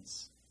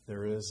providence,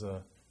 there is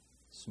a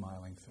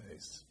smiling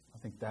face. I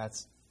think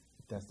that's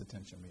the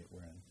tension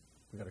we're in.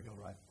 We got to go,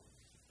 right?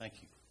 Thank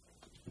you.